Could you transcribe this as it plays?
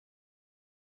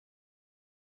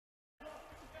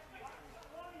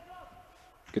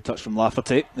Good touch from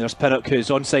Lafferty. There's Pinnock, who's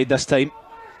onside this time.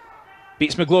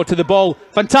 Beats McGlure to the ball.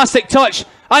 Fantastic touch.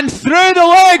 And through the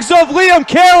legs of Liam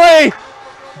Kelly.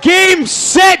 Game,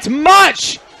 set,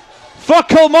 match for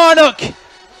Kilmarnock.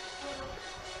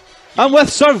 And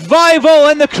with survival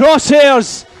in the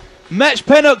crosshairs, Mitch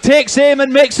Pinnock takes aim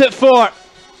and makes it 4.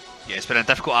 Yeah, it's been a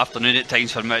difficult afternoon at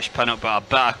times for Mitch Pinnock, but a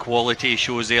bit of quality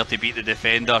shows there to beat the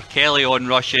defender. Kelly on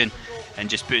rushing and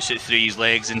just puts it through his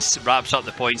legs and wraps up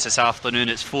the points this afternoon.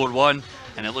 It's 4-1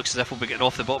 and it looks as if we'll be getting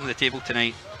off the bottom of the table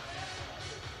tonight.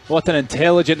 What an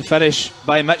intelligent finish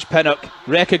by Mitch Pinnock.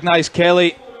 Recognised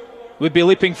Kelly would be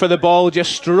leaping for the ball,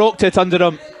 just stroked it under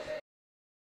him.